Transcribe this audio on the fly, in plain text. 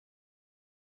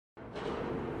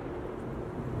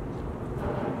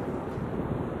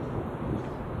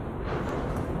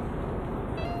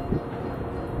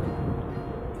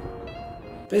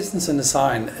Business and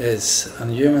design is a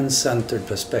human-centered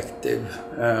perspective,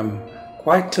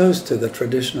 quite close to the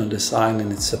traditional design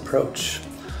in its approach,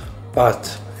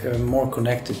 but more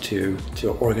connected to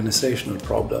organizational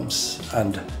problems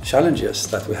and challenges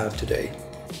that we have today.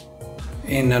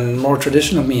 In a more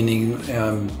traditional meaning,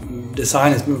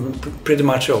 design is pretty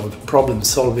much of problem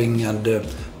solving and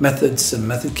methods and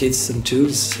method kits and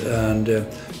tools and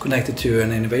connected to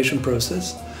an innovation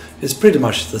process. It's pretty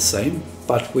much the same,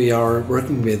 but we are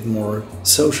working with more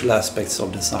social aspects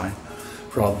of design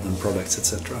rather than products,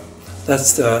 etc.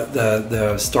 That's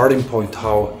the starting point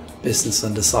how business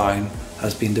and design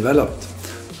has been developed.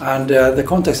 And the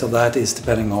context of that is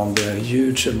depending on the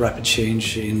huge and rapid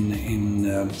change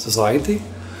in society,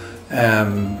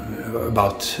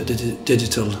 about the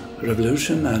digital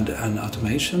revolution and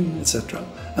automation, etc.,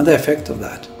 and the effect of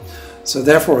that. So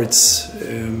therefore it's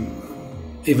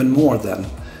even more than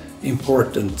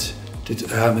important to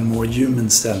have a more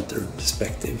human-centered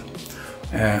perspective.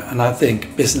 And I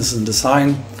think business and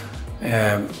design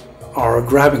are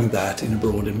grabbing that in a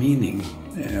broader meaning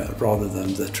rather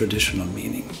than the traditional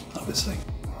meaning, obviously.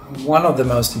 One of the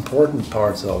most important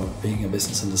parts of being a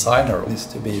business and designer is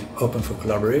to be open for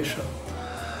collaboration.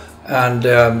 And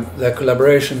the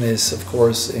collaboration is, of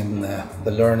course, in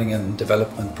the learning and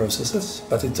development processes,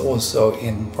 but it's also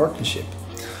in partnership.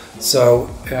 So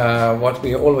what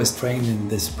we always train in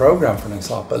this program, for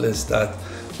example, is that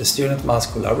the student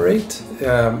must collaborate,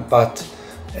 but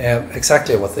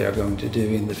exactly what they are going to do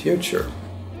in the future.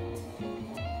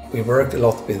 We work a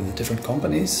lot with different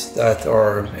companies that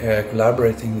are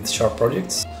collaborating with sharp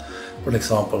projects. For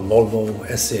example, Volvo,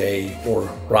 SCA or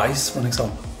RISE, for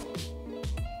example.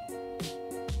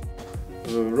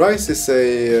 RISE is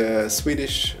a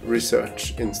Swedish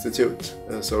research institute.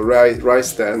 So RISE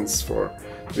stands for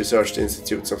Research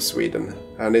Institutes of Sweden,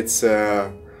 and it's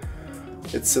a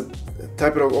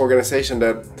type of organization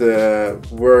that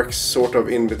works sort of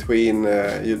in between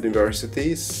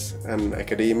universities and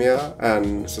academia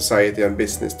and society and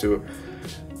business to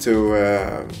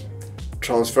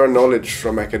transfer knowledge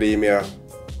from academia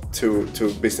to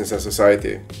business and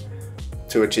society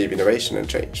to achieve innovation and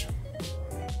change.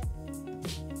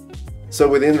 So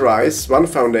within RISE, one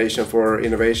foundation for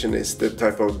innovation is the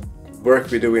type of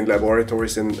work we do in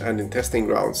laboratories and in testing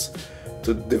grounds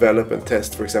to develop and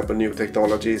test, for example, new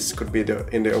technologies, could be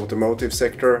in the automotive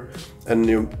sector, and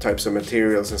new types of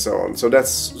materials and so on. So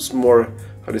that's more,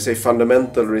 how do you say,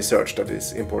 fundamental research that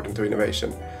is important to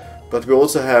innovation. But we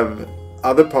also have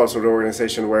other parts of the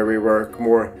organization where we work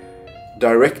more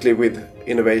directly with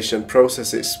innovation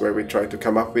processes, where we try to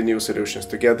come up with new solutions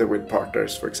together with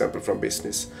partners, for example, from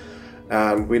business.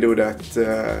 And we do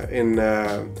that in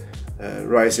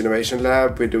RISE Innovation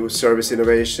Lab, we do service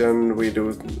innovation, we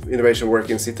do innovation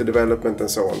work in city development and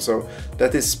so on. So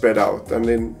that is spread out, and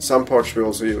in some parts we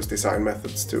also use design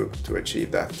methods to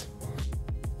achieve that.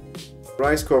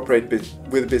 RISE cooperate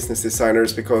with business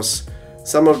designers because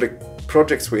some of the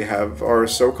projects we have are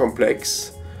so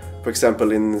complex, for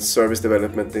example in service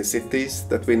development in cities,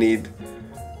 that we need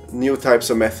new types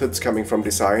of methods coming from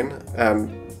design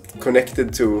and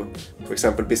connected to, for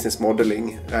example, business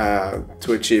modeling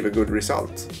to achieve a good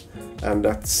result. And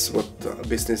that's what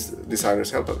business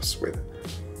designers help us with.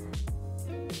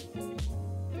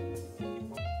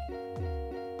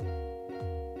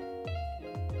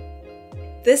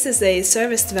 This is a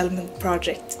service development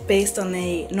project based on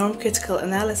a norm-critical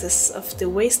analysis of the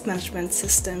waste management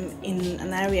system in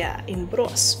an area in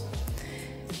Borås.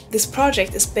 This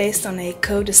project is based on a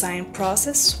co-design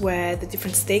process where the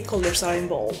different stakeholders are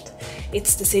involved.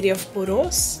 It's the city of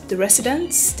Borås, the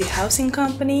residents, the housing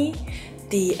company,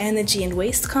 the energy and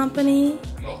waste company,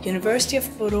 University of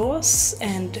Borås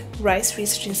and RISE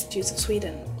Research Institutes of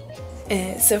Sweden.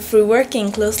 So through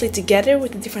working closely together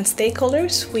with the different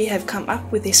stakeholders, we have come up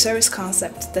with a service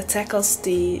concept that tackles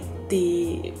the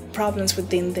problems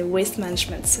within the waste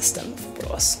management system of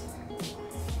Borås.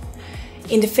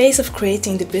 In the phase of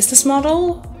creating the business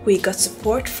model, we got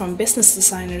support from business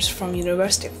designers from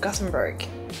University of Gothenburg.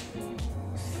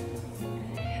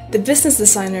 The business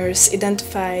designers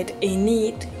identified a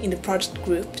need in the project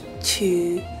group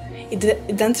to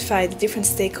identify the different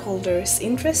stakeholders'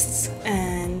 interests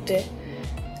and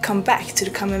come back to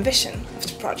the common vision of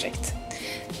the project.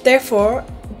 Therefore,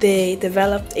 they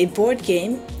developed a board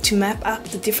game to map up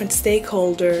the different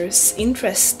stakeholders'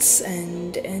 interests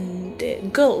and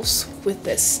goals with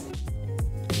this.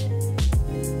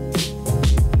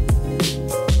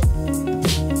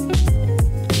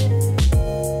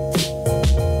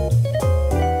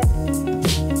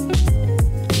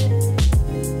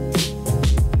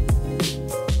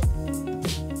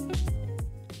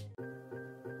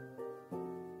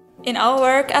 our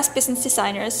work as business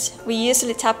designers, we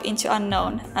usually tap into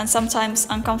unknown and sometimes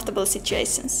uncomfortable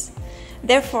situations.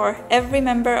 Therefore, every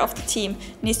member of the team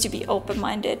needs to be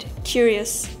open-minded,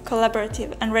 curious,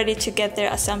 collaborative, and ready to get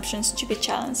their assumptions to be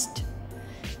challenged.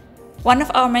 One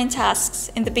of our main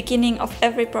tasks in the beginning of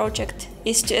every project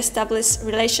is to establish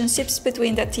relationships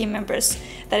between the team members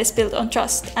that is built on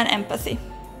trust and empathy.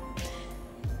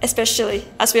 Especially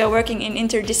as we are working in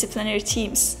interdisciplinary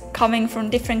teams, coming from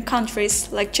different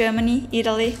countries like Germany,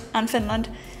 Italy, and Finland,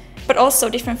 but also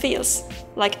different fields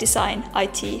like design,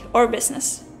 IT, or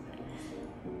business.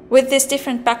 With these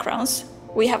different backgrounds,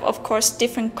 we have of course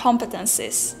different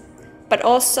competencies, but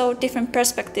also different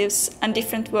perspectives and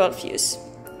different worldviews.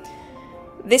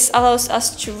 This allows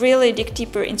us to really dig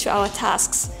deeper into our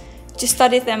tasks, to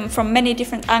study them from many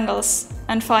different angles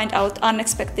and find out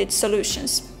unexpected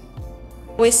solutions.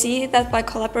 We see that by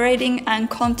collaborating and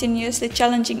continuously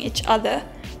challenging each other,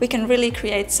 we can really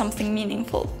create something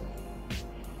meaningful.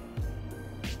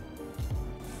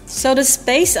 So the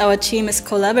space our team is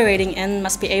collaborating in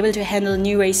must be able to handle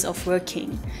new ways of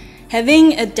working.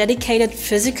 Having a dedicated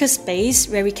physical space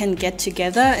where we can get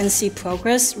together and see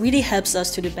progress really helps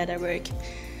us to do better work.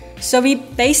 So we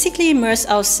basically immerse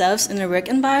ourselves in a work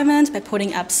environment by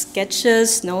putting up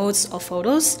sketches, notes, or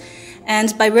photos.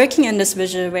 And by working in this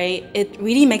visual way, it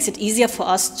really makes it easier for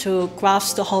us to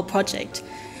grasp the whole project,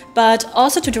 but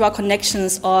also to draw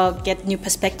connections or get new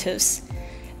perspectives.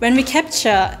 When we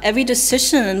capture every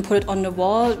decision and put it on the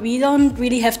wall, we don't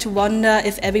really have to wonder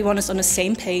if everyone is on the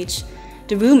same page.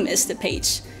 The room is the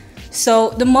page.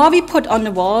 So the more we put on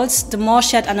the walls, the more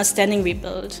shared understanding we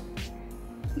build.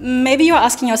 Maybe you're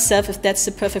asking yourself if that's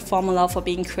the perfect formula for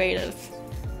being creative.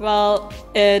 Well,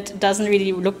 it doesn't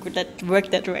really work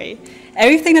that way.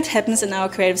 Everything that happens in our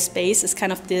creative space is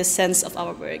kind of the sense of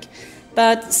our work.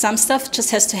 But some stuff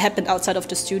just has to happen outside of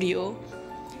the studio.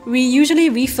 We usually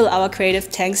refill our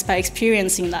creative tanks by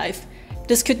experiencing life.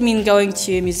 This could mean going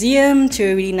to a museum, to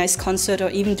a really nice concert, or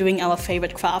even doing our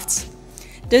favorite crafts.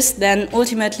 This then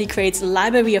ultimately creates a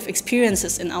library of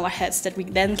experiences in our heads that we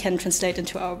then can translate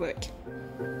into our work.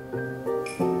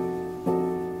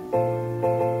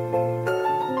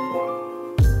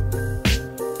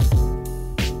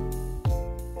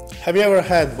 Have you ever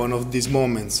had one of these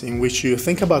moments in which you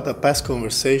think about a past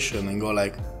conversation and go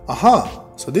like, aha,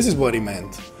 so this is what he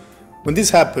meant? When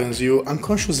this happens, you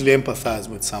unconsciously empathize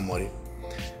with somebody.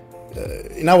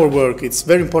 In our work, it's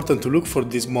very important to look for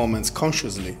these moments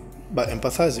consciously by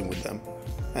empathizing with them.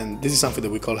 And this is something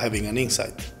that we call having an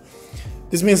insight.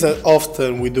 This means that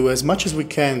often we do as much as we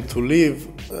can to live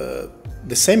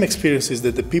the same experiences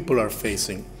that the people are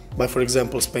facing by, for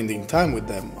example, spending time with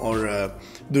them or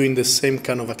doing the same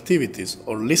kind of activities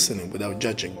or listening without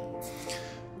judging.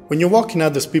 When you walk in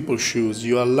other people's shoes,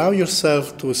 you allow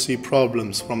yourself to see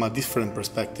problems from a different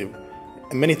perspective.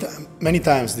 And many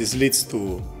times this leads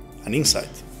to an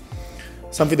insight.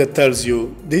 Something that tells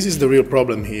you, this is the real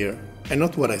problem here, and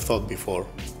not what I thought before.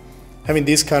 Having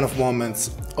these kind of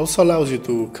moments also allows you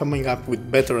to coming up with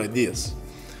better ideas.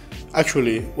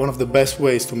 Actually, one of the best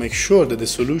ways to make sure that the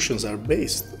solutions are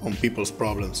based on people's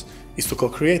problems is to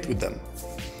co-create with them.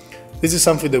 This is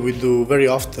something that we do very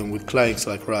often with clients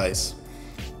like RISE,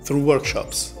 through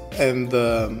workshops. And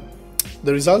the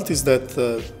result is that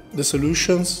the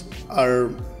solutions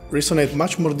resonate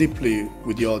much more deeply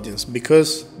with the audience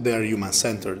because they are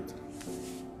human-centered.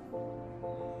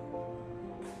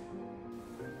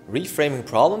 Reframing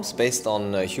problems based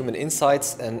on human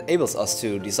insights enables us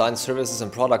to design services and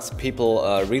products people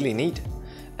really need.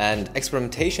 And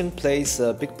experimentation plays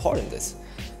a big part in this.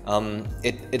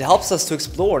 It helps us to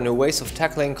explore new ways of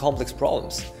tackling complex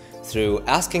problems through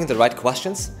asking the right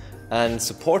questions and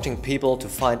supporting people to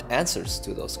find answers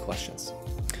to those questions.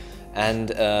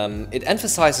 And it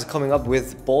emphasizes coming up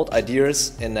with bold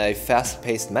ideas in a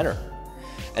fast-paced manner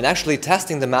and actually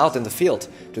testing them out in the field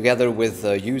together with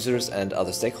users and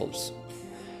other stakeholders.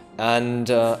 And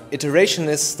iteration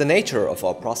is the nature of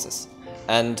our process.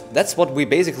 And that's what we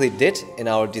basically did in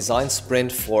our design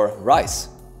sprint for RISE.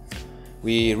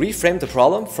 We reframed the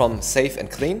problem from safe and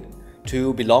clean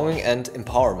to belonging and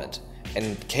empowerment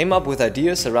and came up with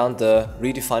ideas around the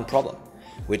redefined problem,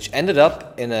 which ended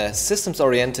up in a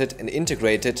systems-oriented and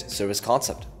integrated service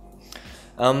concept.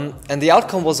 And the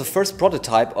outcome was the first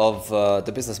prototype of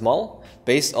the business model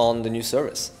based on the new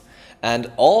service.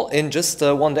 And all in just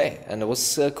one day. And it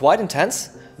was quite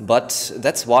intense, but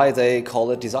that's why they call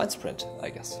it design sprint,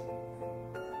 I guess.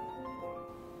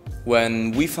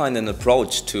 When we find an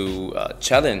approach to a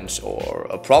challenge or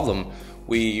a problem,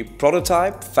 we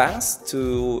prototype fast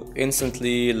to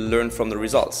instantly learn from the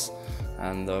results.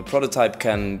 And the prototype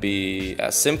can be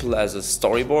as simple as a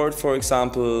storyboard, for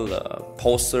example, a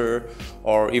poster,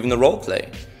 or even a role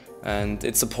play. And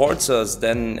it supports us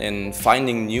then in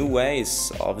finding new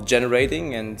ways of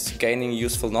generating and gaining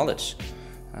useful knowledge.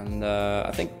 And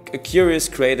I think a curious,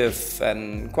 creative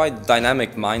and quite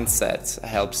dynamic mindset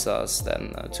helps us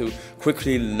then to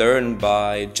quickly learn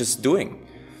by just doing.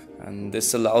 And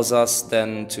this allows us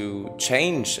then to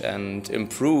change and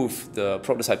improve the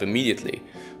prototype immediately,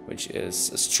 which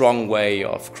is a strong way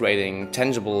of creating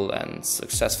tangible and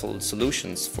successful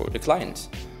solutions for the client.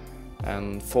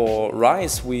 And for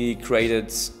RISE, we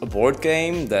created a board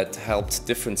game that helped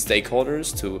different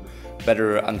stakeholders to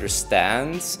better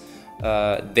understand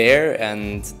their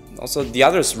and also the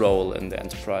other's role in the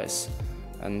enterprise.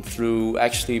 And through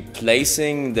actually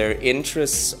placing their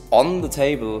interests on the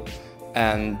table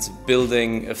and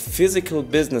building a physical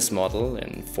business model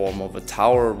in form of a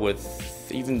tower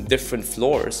with even different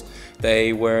floors,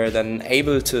 they were then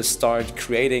able to start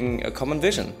creating a common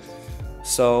vision.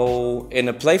 So in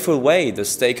a playful way, the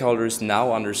stakeholders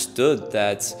now understood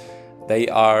that they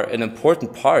are an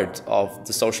important part of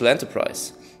the social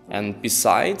enterprise. And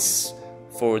besides,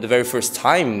 for the very first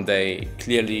time, they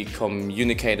clearly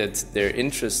communicated their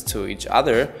interests to each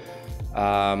other.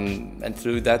 And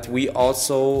through that, we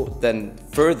also then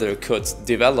further could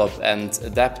develop and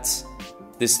adapt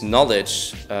this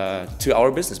knowledge to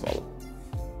our business model.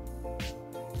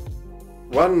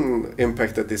 One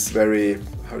impact that is very,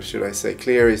 how should I say,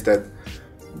 clear is that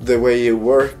the way you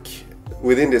work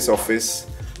within this office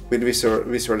with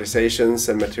visualizations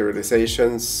and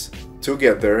materializations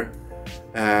together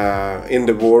in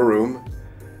the war room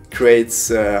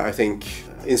creates, I think,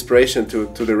 inspiration to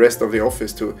the rest of the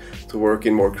office to work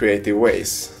in more creative ways.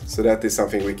 So that is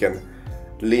something we can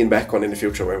lean back on in the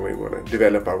future when we want to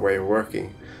develop our way of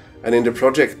working. And in the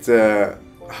project,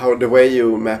 how the way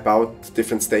you map out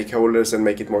different stakeholders and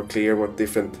make it more clear what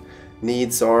different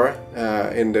needs are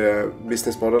in the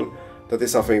business model, that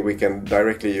is something we can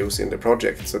directly use in the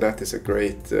project. So that is a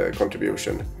great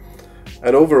contribution.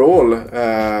 And overall,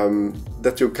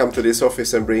 that you come to this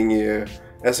office and bring,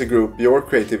 as a group, your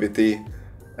creativity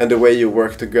and the way you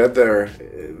work together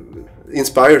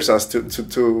inspires us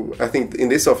to, I think in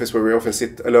this office where we often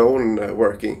sit alone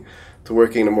working, to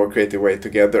working in a more creative way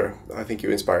together. I think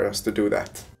you inspire us to do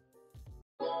that.